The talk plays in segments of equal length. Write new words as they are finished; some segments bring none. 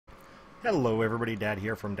Hello everybody, Dad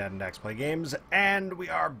here from Dad and Dax Play Games, and we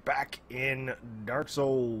are back in Dark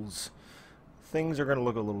Souls. Things are going to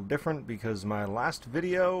look a little different because my last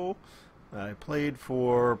video I played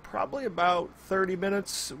for probably about 30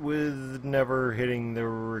 minutes with never hitting the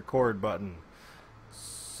record button.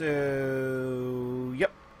 So,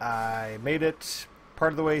 yep, I made it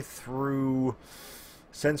part of the way through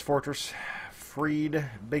Sens Fortress, freed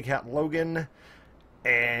Big Hat Logan,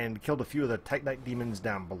 and killed a few of the Titanite demons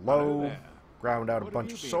down below, ground out a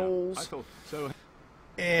bunch of souls,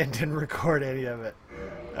 and didn't record any of it.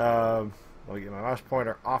 Let me get my mouse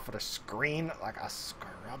pointer off of the screen like a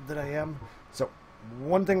scrub that I am. So,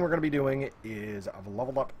 one thing we're going to be doing is I've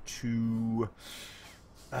leveled up to,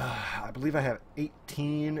 I believe I have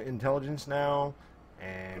 18 intelligence now,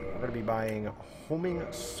 and we're going to be buying homing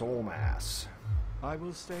soul mass. I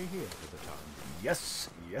will stay here for the time. Yes,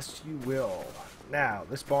 yes you will. Now,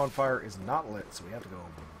 this bonfire is not lit, so we have to go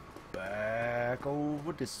back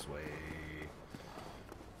over this way.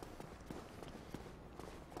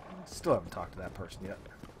 Still haven't talked to that person yet.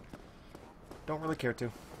 Don't really care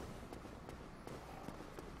to.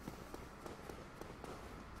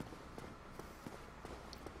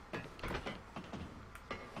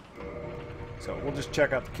 So, we'll just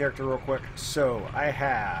check out the character real quick. So, I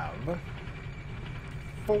have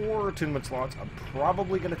 4 attunement slots. I'm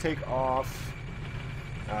probably going to take off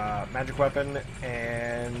magic weapon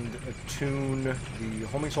and attune the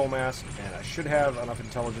homing soul mass, and I should have enough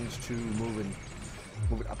intelligence to move it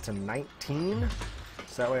up to 19.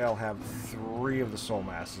 So that way I'll have 3 of the soul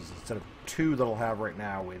masses instead of 2 that I'll have right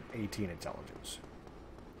now with 18 intelligence.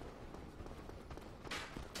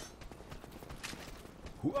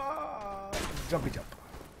 Whoa! Jumpy jump.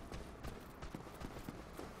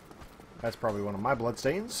 That's probably one of my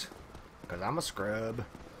bloodstains, because I'm a scrub.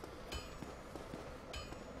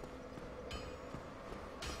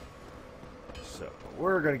 So,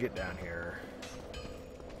 we're going to get down here.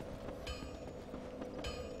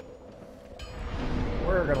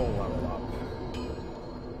 We're going to level up.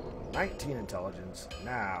 19 intelligence.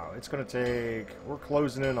 Now, it's going to take... We're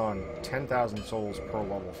closing in on 10,000 souls per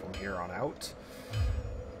level from here on out.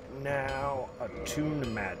 Now,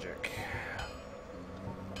 attuned magic.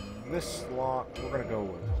 This slot, we're going to go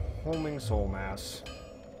with homing soul mass.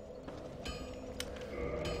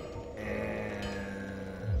 And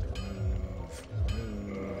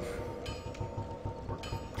remove. We're going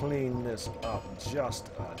to clean this up just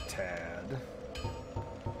a tad.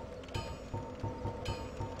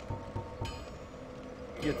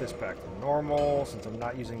 Get this back to normal. Since I'm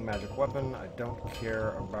not using magic weapon, I don't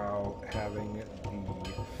care about having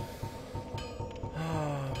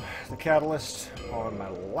the catalyst on my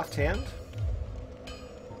left hand.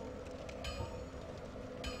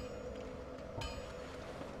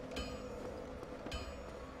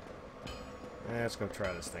 Let's go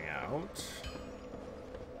try this thing out.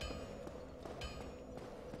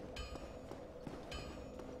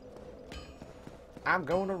 I'm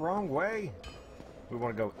going the wrong way. We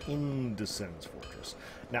want to go into Sens Fortress.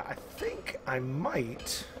 Now, I think I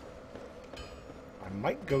might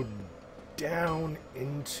go down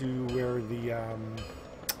into where the, yeah,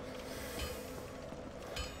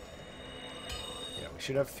 we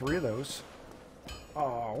should have 3 of those.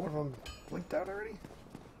 Oh, one of them blinked out already?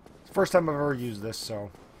 It's the first time I've ever used this, so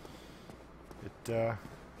it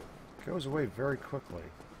goes away very quickly.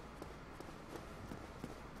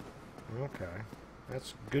 Okay,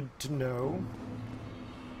 that's good to know.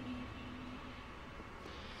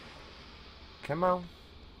 Come on.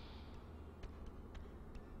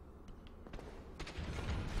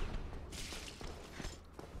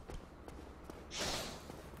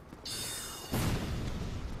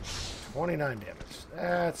 $29 damage.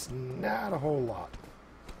 That's not a whole lot.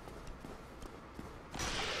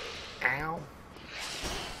 Ow.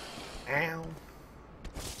 Ow.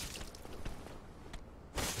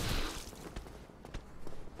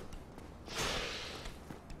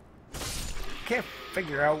 Can't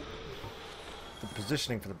figure out the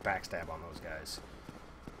positioning for the backstab on those guys.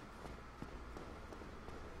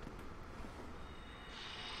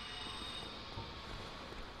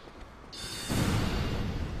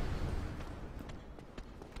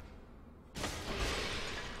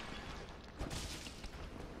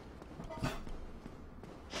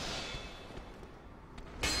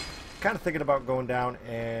 Kind of thinking about going down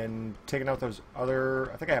and taking out those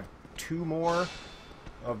other... I think I have 2 more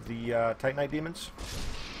of the Titanite demons.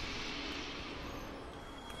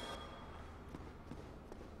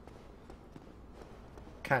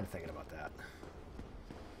 Kind of thinking about that.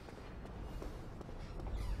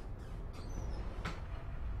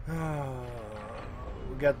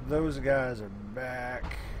 We got those guys are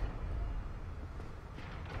back.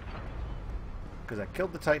 because I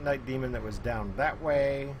killed the Titanite demon that was down that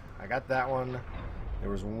way. I got that one. There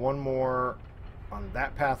was one more on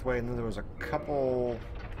that pathway, and then there was a couple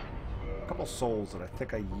souls that I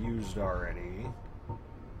think I used already.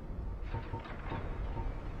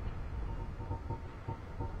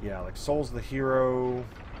 Yeah, like Souls of the Hero.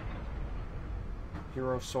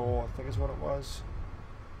 Hero Soul, I think is what it was.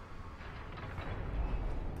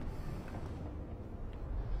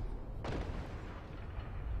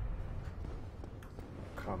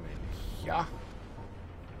 Come in here.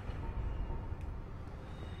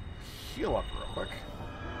 Heal up real quick.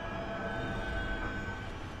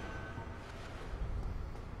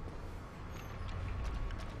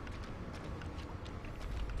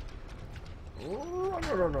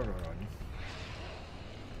 Run.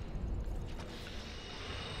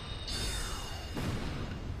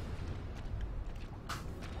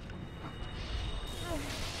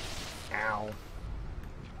 Ow.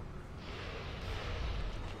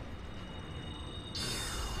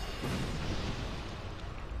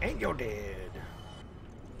 And you're dead.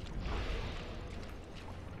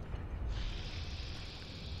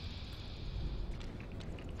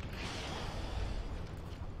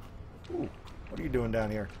 Ooh, what are you doing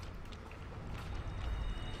down here?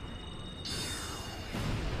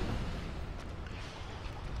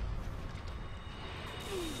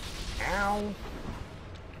 Ow.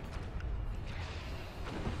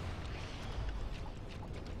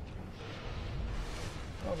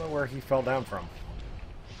 I don't know where he fell down from.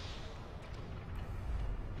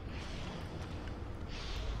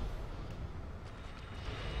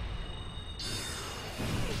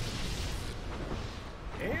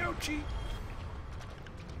 Ouchie.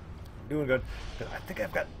 I'm doing good. I think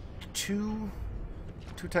I've got two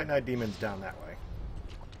Titanite demons down that way.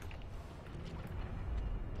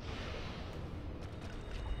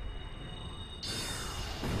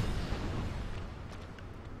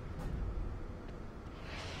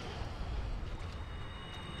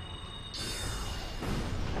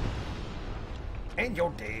 And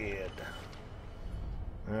you're dead.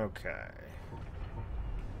 Okay.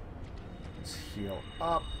 Let's heal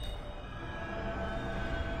up.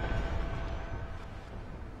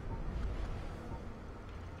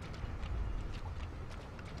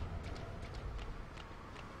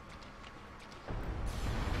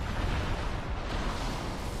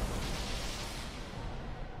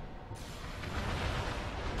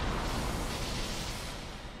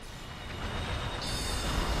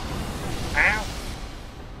 Ow!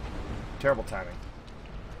 Terrible timing.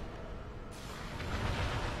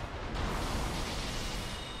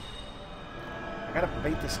 I gotta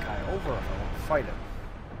bait this guy over if I want to fight him.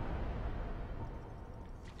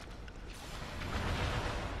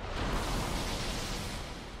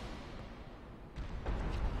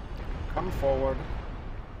 Come forward.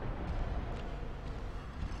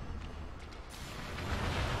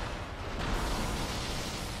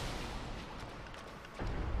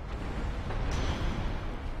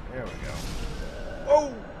 There we go.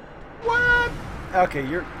 Oh! What? Okay,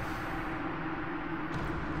 you're...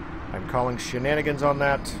 I'm calling shenanigans on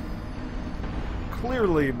that.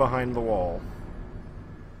 Clearly behind the wall.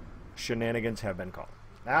 Shenanigans have been called.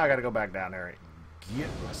 Now I gotta go back down there and get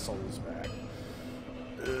my souls back.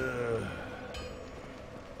 Ugh.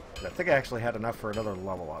 I think I actually had enough for another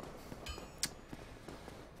level up.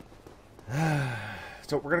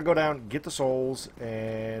 So we're gonna go down, get the souls,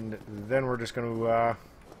 and then we're just gonna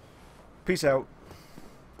peace out.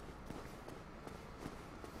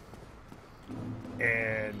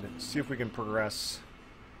 And see if we can progress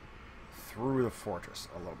through the fortress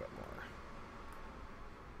a little bit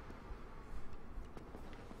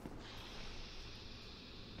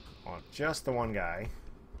more. On just the one guy.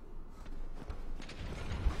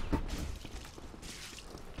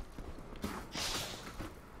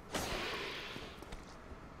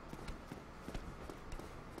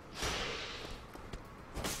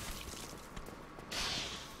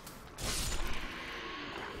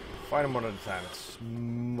 Fight them one at a time. It's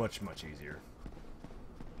much, much easier.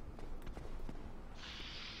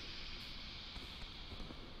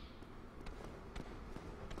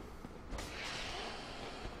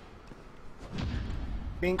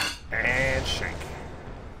 Bink and shank.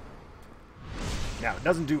 Now, it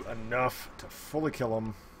doesn't do enough to fully kill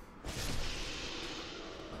them.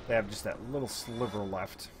 They have just that little sliver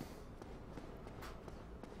left.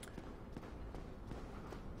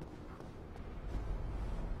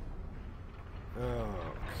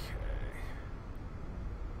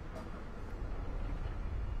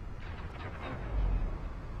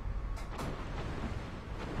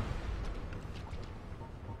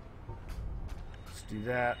 Do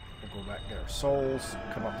that. We'll go back, get our souls,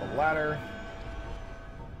 come up the ladder.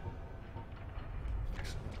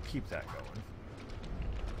 keep that going.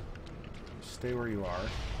 Stay where you are.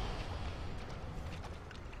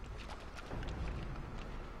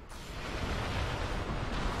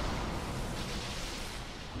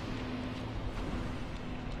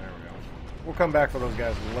 There we go. We'll come back for those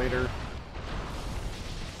guys later.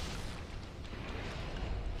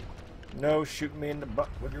 No, shoot me in the butt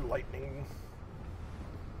with your lightning.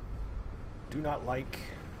 Do not like.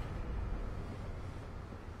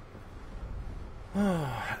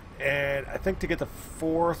 And I think to get the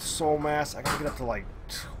 4th soul mass, I gotta get up to like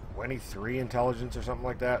 23 intelligence or something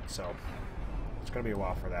like that. So it's gonna be a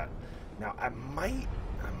while for that. Now I might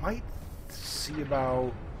see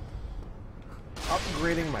about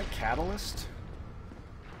upgrading my catalyst.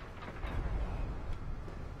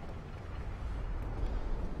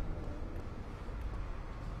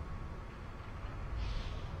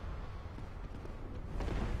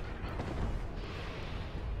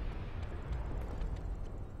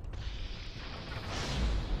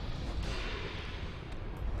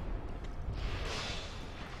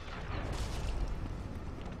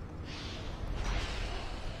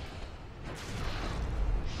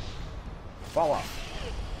 Fall off.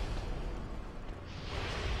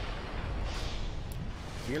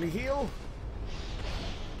 Healy heal.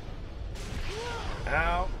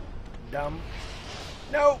 Ow. Dumb.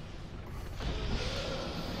 No.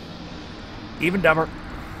 Even dumber.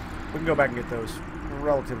 We can go back and get those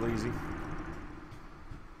relatively easy.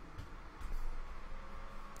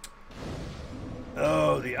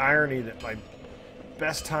 Oh, the irony that my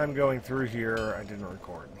best time going through here, I didn't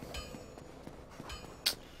record.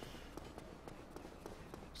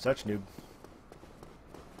 Such noob.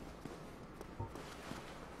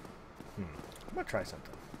 I'm gonna try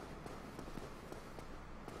something.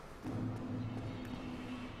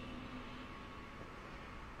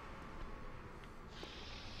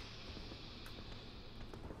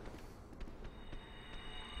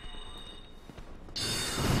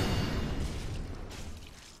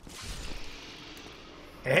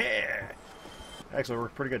 Yeah. Actually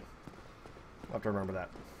worked pretty good. I'll have to remember that.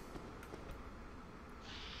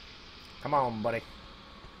 Come on, buddy.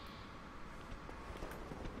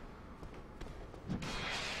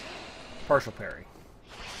 Partial parry.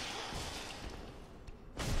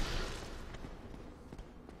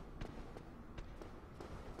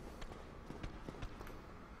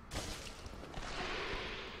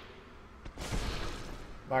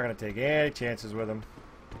 Not gonna take any chances with him.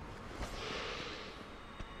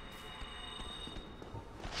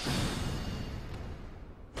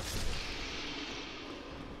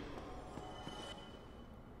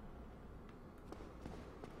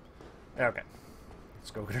 Okay.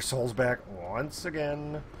 Let's go get our souls back once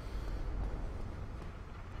again.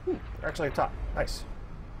 They're actually up top. Nice.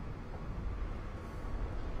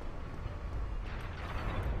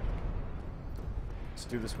 Let's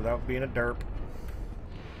do this without being a derp.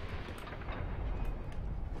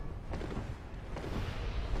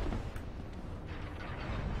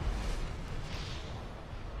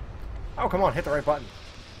 Oh, come on, hit the right button.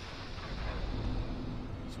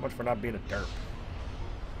 So much for not being a derp.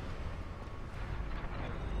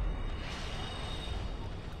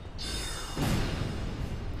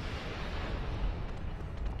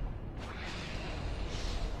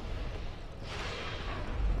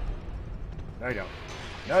 No, you don't.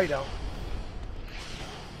 No, you don't.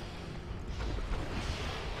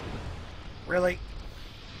 Really?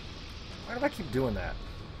 Why do I keep doing that?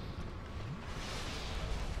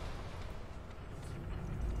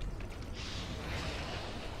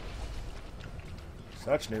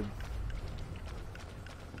 Such noob.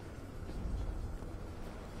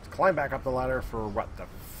 Let's climb back up the ladder for, what, the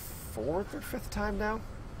 4th or 5th time now?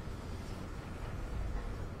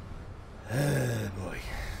 Oh, boy.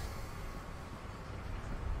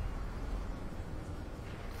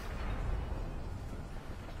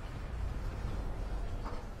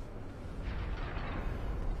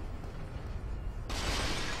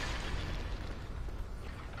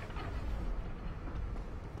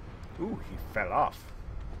 Ooh, he fell off.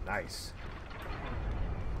 Nice.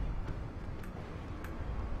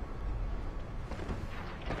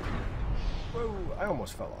 Whoa, I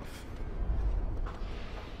almost fell off.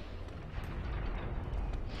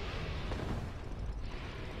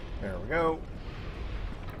 There we go.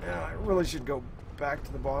 Now, I really should go back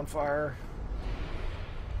to the bonfire.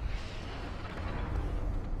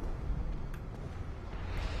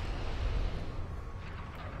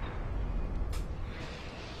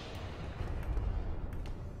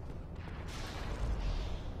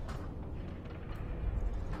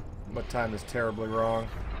 My time is terribly wrong.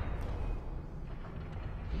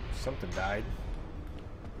 Something died.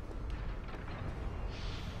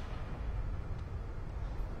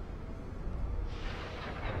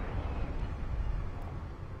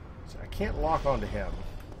 can't lock onto him.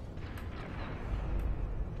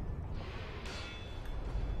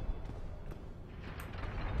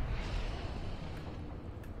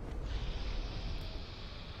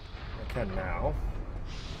 I can now.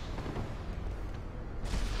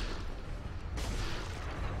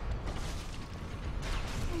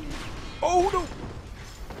 Oh no!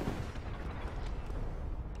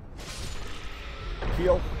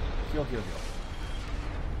 Heal. Heal, heal, heal.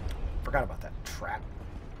 Forgot about that trap.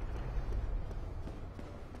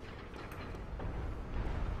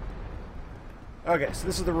 Okay, so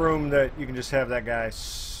this is the room that you can just have that guy...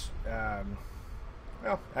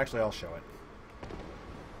 well, actually, I'll show it.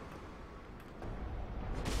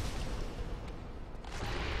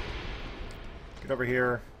 Get over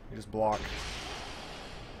here. You just block.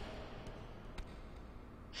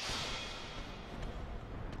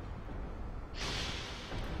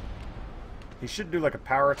 He should do like a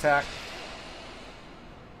power attack,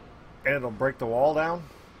 and it'll break the wall down.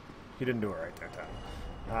 He didn't do it right that time.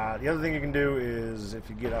 The other thing you can do is, if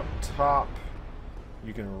you get up top,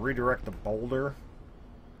 you can redirect the boulder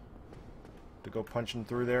to go punching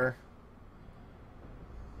through there.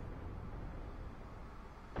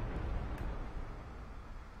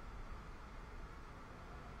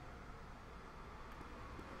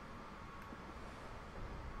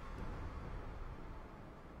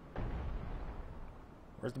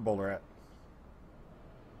 Where's the boulder at?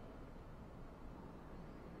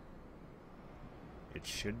 It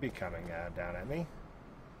should be coming down at me.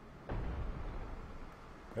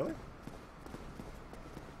 Really?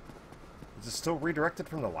 Is it still redirected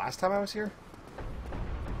from the last time I was here?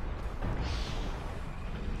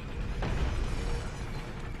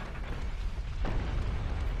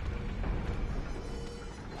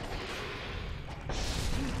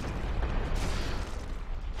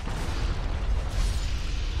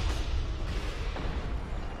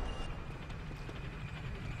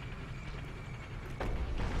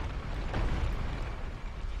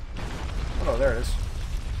 Oh, there it is.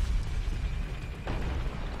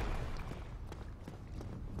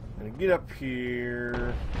 And to get up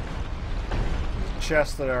here, there's a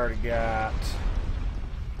chest that I already got.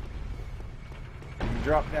 You can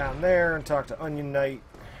drop down there and talk to Onion Knight.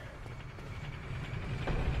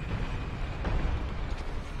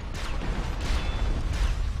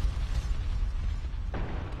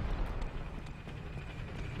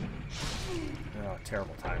 Oh,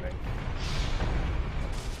 terrible timing.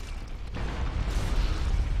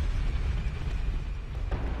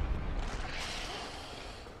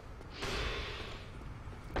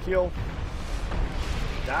 Heal.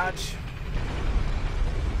 Dodge.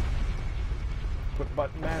 Quick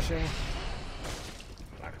button mashing.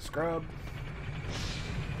 Like a scrub.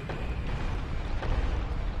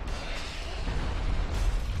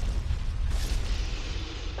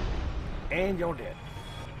 And you're dead.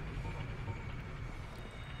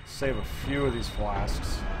 Save a few of these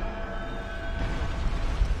flasks.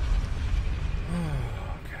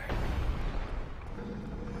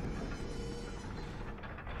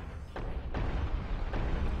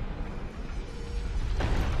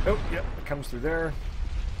 Oh, yep, it comes through there.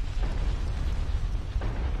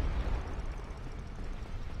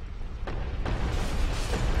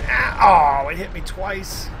 Ah, oh, it hit me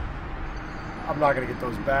twice. I'm not going to get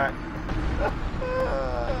those back.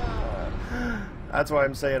 That's why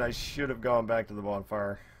I'm saying I should have gone back to the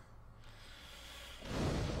bonfire.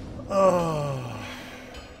 Oh.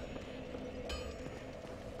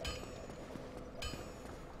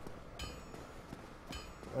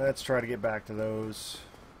 Let's try to get back to those.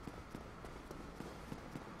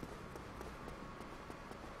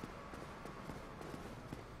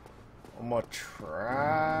 I'm gonna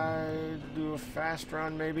try to do a fast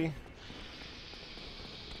run, maybe.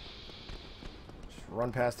 Just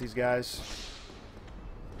run past these guys.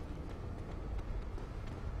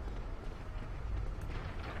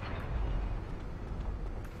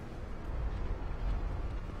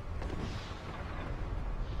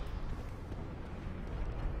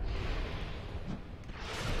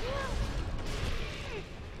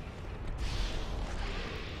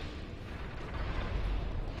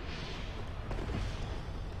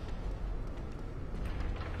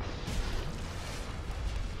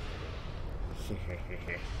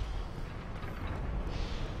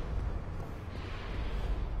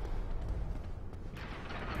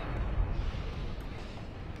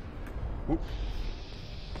 Oop.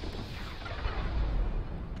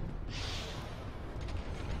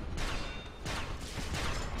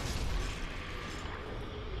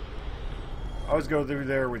 Always go through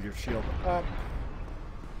there with your shield up.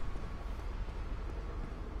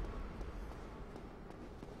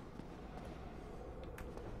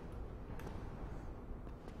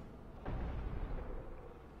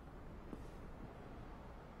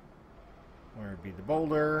 would be the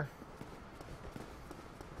boulder.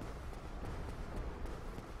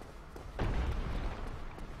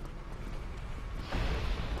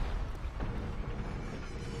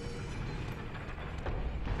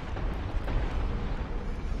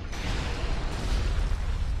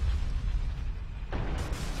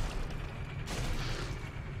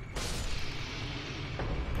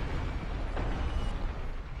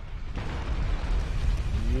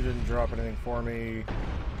 You didn't drop anything for me.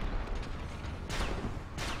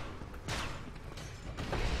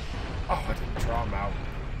 Oh, I didn't draw him out.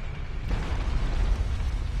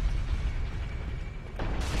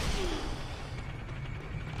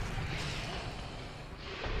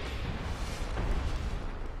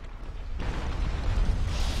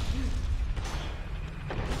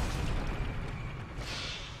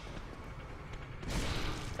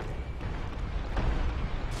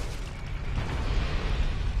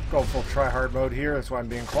 Go full try-hard mode here, that's why I'm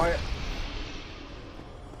being quiet.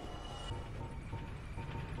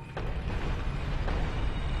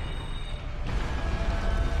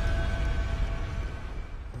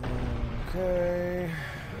 Okay.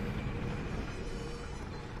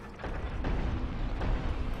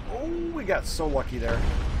 Oh, we got so lucky there.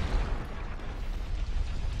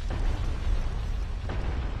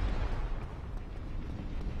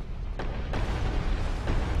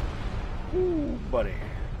 Ooh, buddy.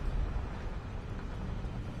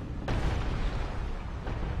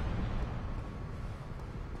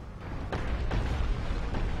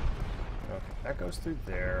 That goes through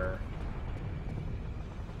there.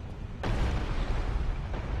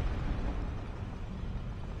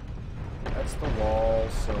 That's the wall,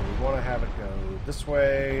 so we want to have it go this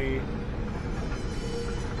way.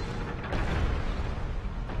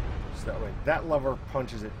 So that way that lever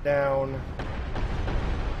punches it down.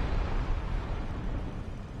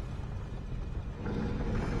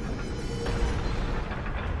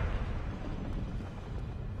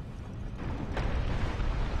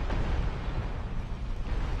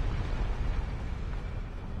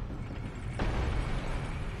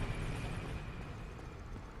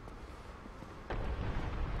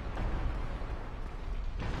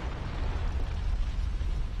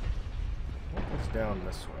 Down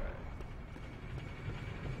this way.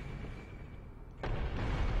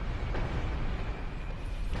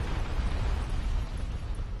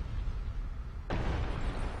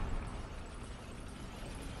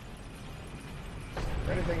 Is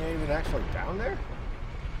there anything even actually down there?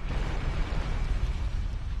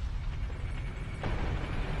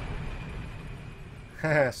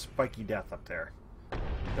 Haha, spiky death up there.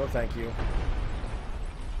 No thank you.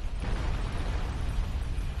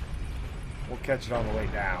 We'll catch it on the way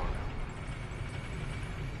down.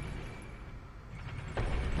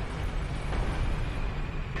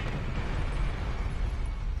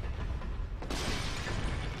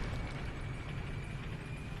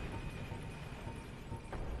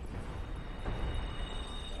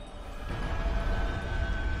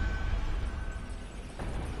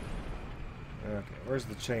 Okay, where's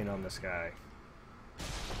the chain on this guy?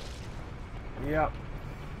 Yep.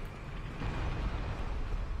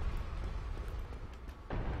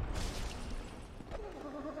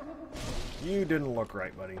 You didn't look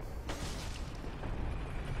right, buddy.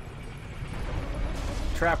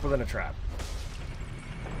 Trap within a trap.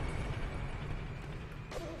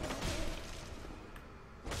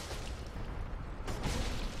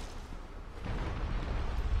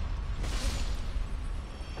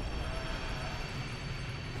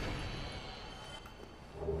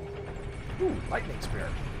 Ooh, lightning spear.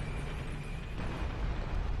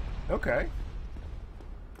 Okay.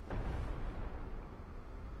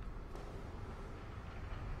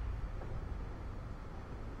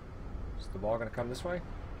 Is the ball going to come this way?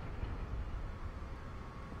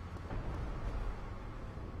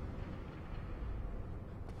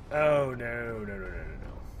 Oh, no.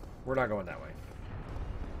 We're not going that way.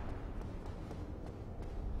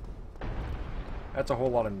 That's a whole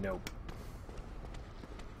lot of nope.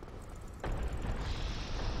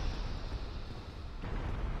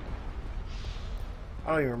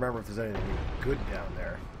 I don't even remember if there's anything good down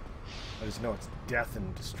there. I just know it's death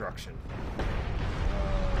and destruction.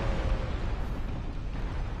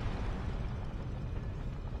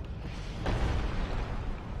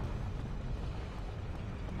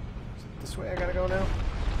 Is it this way I gotta go now?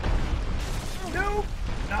 No,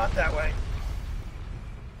 not that way.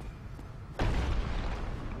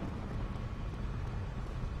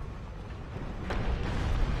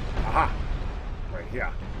 Aha! Right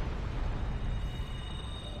here.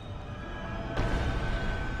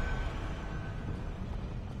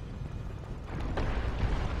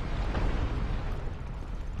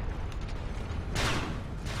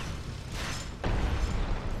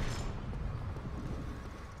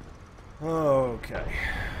 Okay.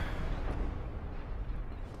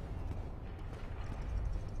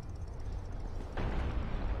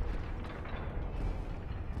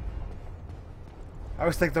 I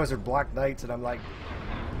always think those are Black Knights, and I'm like,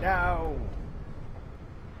 no!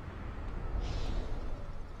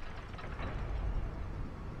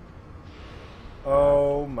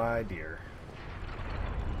 Oh my dear.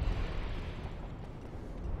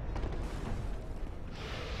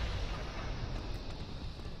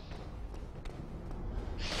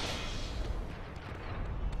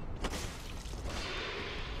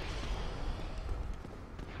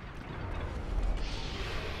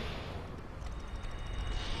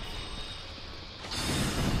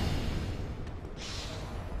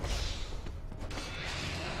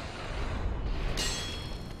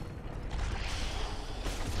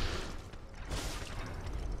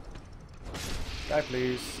 Die,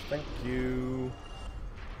 please. Thank you.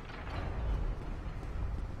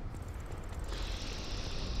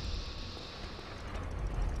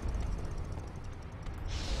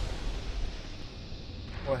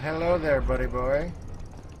 Well, hello there, buddy boy.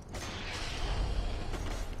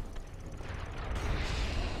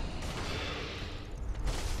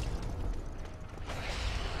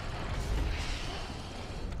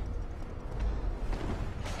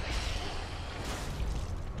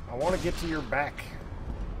 I want to get to your back.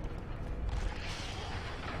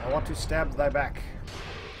 I want to stab thy back.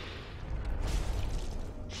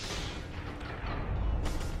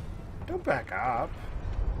 Don't back up.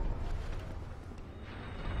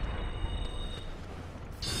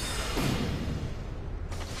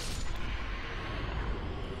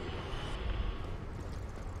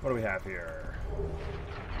 What do we have here?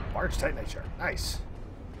 Large Titanite shard. Nice.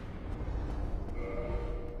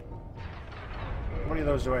 How many of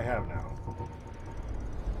those do I have now?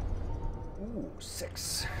 Ooh,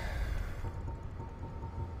 6.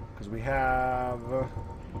 Because we have...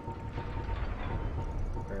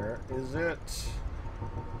 where is it?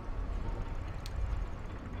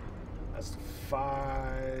 That's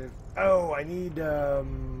 5. Oh, I need... I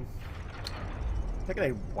think I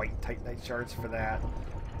need white Titanite shards for that.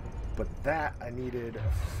 But that, I needed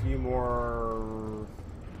a few more...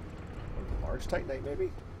 large Titanite, maybe?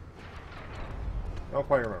 I don't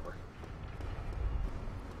quite remember.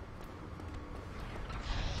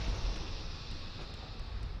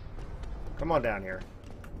 Come on down here.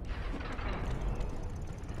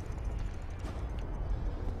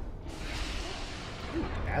 Ooh,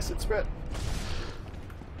 acid spit.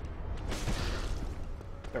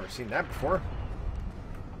 Never seen that before.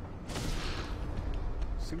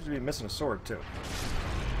 Seems to be missing a sword too.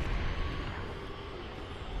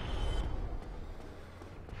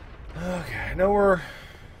 Okay, I know we're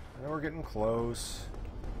getting close.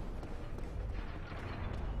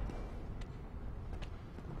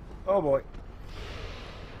 Oh boy.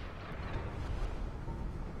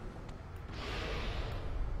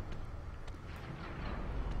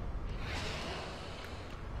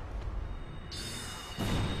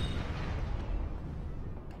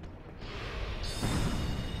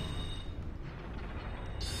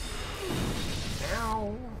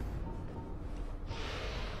 Ow.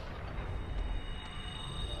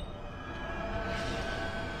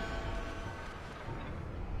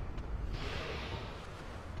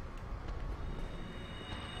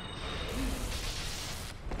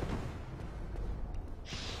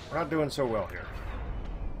 We're not doing so well here.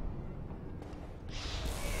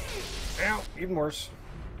 Ow, even worse.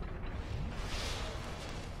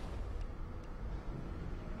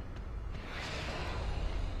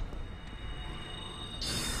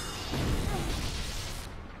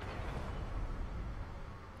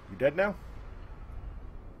 You dead now?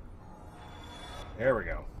 There we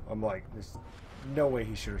go. I'm like, there's no way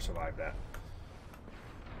he should have survived that.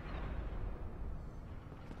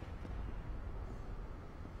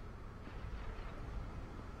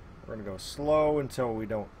 We're gonna go slow until we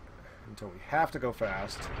have to go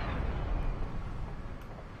fast.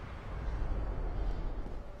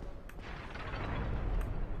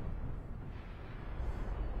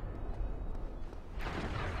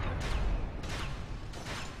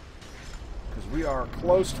 Because we are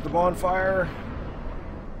close to the bonfire.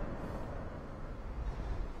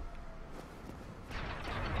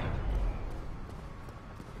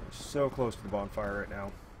 We're so close to the bonfire right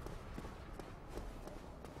now.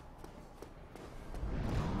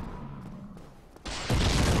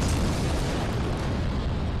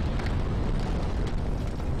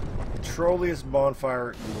 Trolliest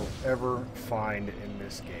bonfire you will ever find in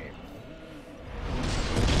this game.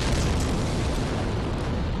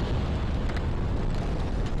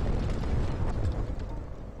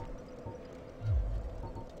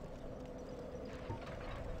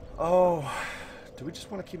 Oh, do we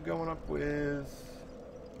just want to keep going up with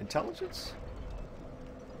intelligence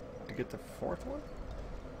to get the fourth one?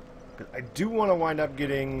 I do want to wind up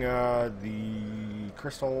getting the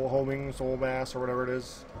crystal homing soul mass or whatever it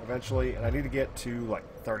is eventually, and I need to get to like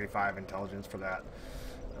 35 intelligence for that.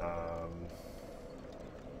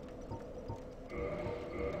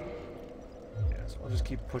 Yeah, so I'll just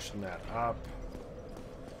keep pushing that up.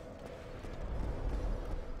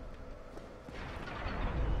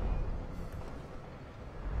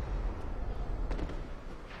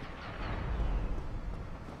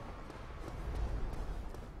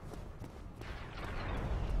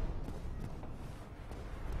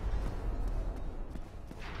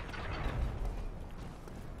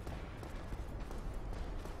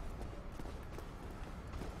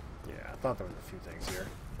 I thought there was a few things here.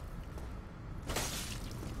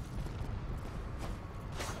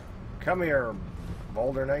 Come here,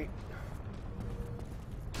 Boulder Knight.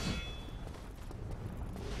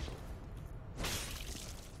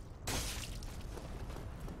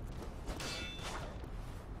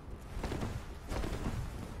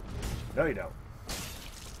 No, you don't.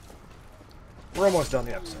 We're almost done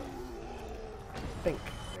the episode. I think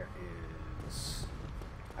there is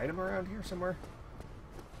an item around here somewhere.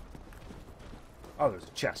 Oh, there's a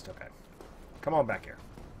chest. Okay. Come on back here.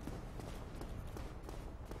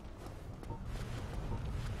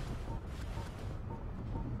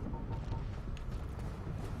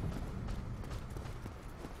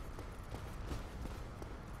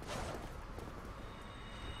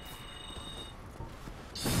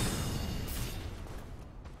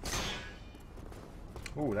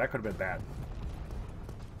 Ooh, that could have been bad.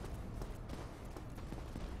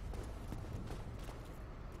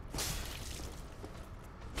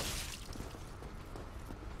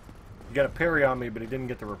 He got a parry on me, but he didn't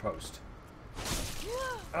get the riposte.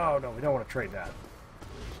 Oh, no, we don't want to trade that.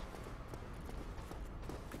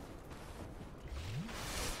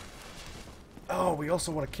 Oh, we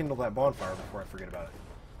also want to kindle that bonfire before I forget about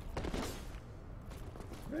it.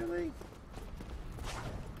 Really?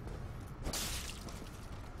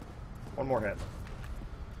 One more hit.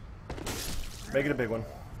 Make it a big one.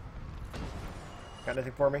 Got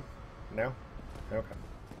anything for me? No? Okay.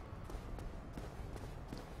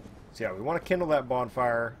 So yeah, we want to kindle that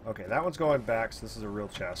bonfire. Okay, that one's going back, so this is a real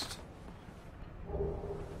chest.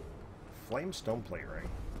 Flame stone plate ring.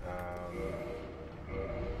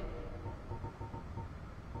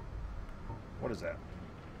 What is that?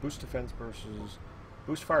 Boost defense versus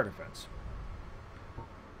boost fire defense.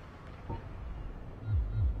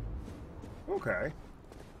 Okay.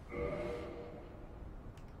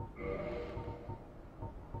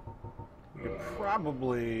 We could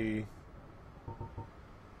probably...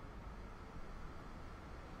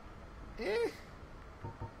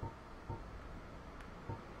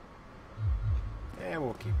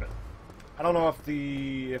 we'll keep it. I don't know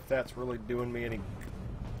if that's really doing me any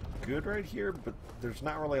good right here, but there's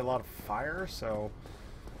not really a lot of fire, so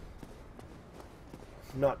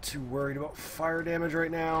I'm not too worried about fire damage right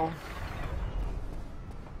now.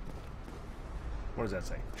 What does that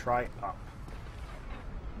say? Try up.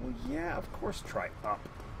 Well, yeah, of course try up.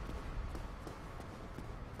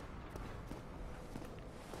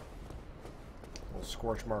 Little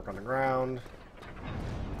scorch mark on the ground.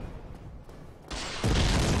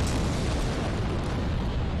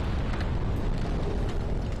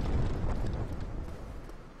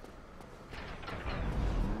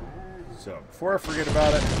 So, before I forget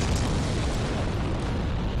about it,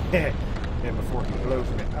 and before he blows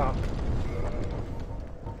me up,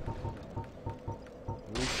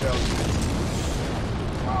 we shall use,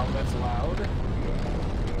 wow, that's loud,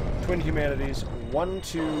 Twin Humanities, 1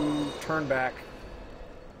 to turn back,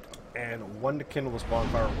 and 1 to kindle this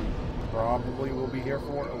bonfire. We probably will be here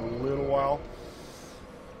for a little while.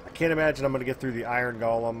 I can't imagine I'm going to get through the Iron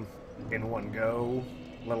Golem in one go,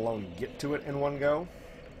 let alone get to it in one go.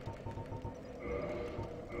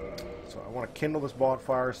 So I want to kindle this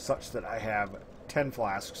bonfire such that I have 10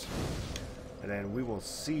 flasks. And then we will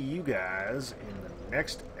see you guys in the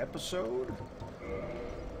next episode.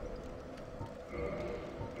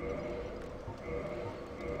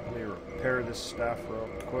 Let me repair this stuff real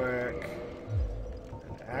quick.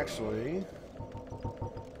 And actually...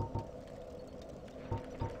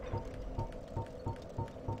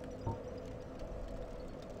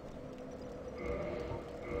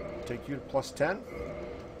 take you to plus 10.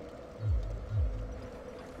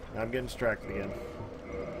 Now I'm getting distracted again.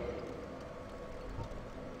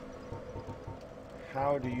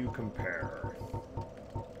 How do you compare?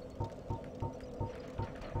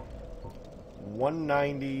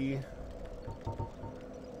 190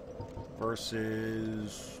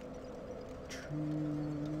 versus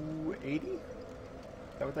 280? Is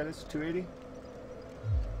that what that is? 280?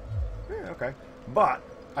 Yeah, okay. But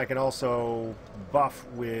I can also buff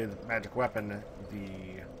with Magic Weapon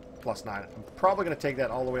the +9. I'm probably going to take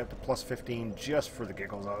that all the way up to +15 just for the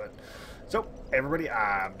giggles of it. So, everybody,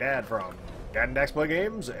 I'm Dad from Dad and Dax Play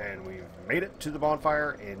Games, and we've made it to the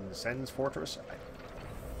bonfire in Sens Fortress. I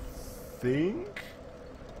think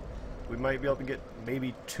we might be able to get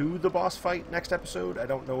maybe to the boss fight next episode. I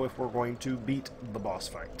don't know if we're going to beat the boss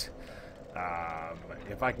fight.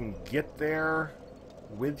 If I can get there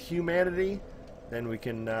with humanity, then we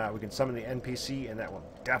can summon the NPC, and that will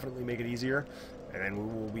definitely make it easier. And then we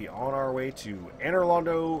will be on our way to Anor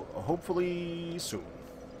Londo, hopefully soon.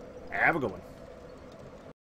 Have a good one.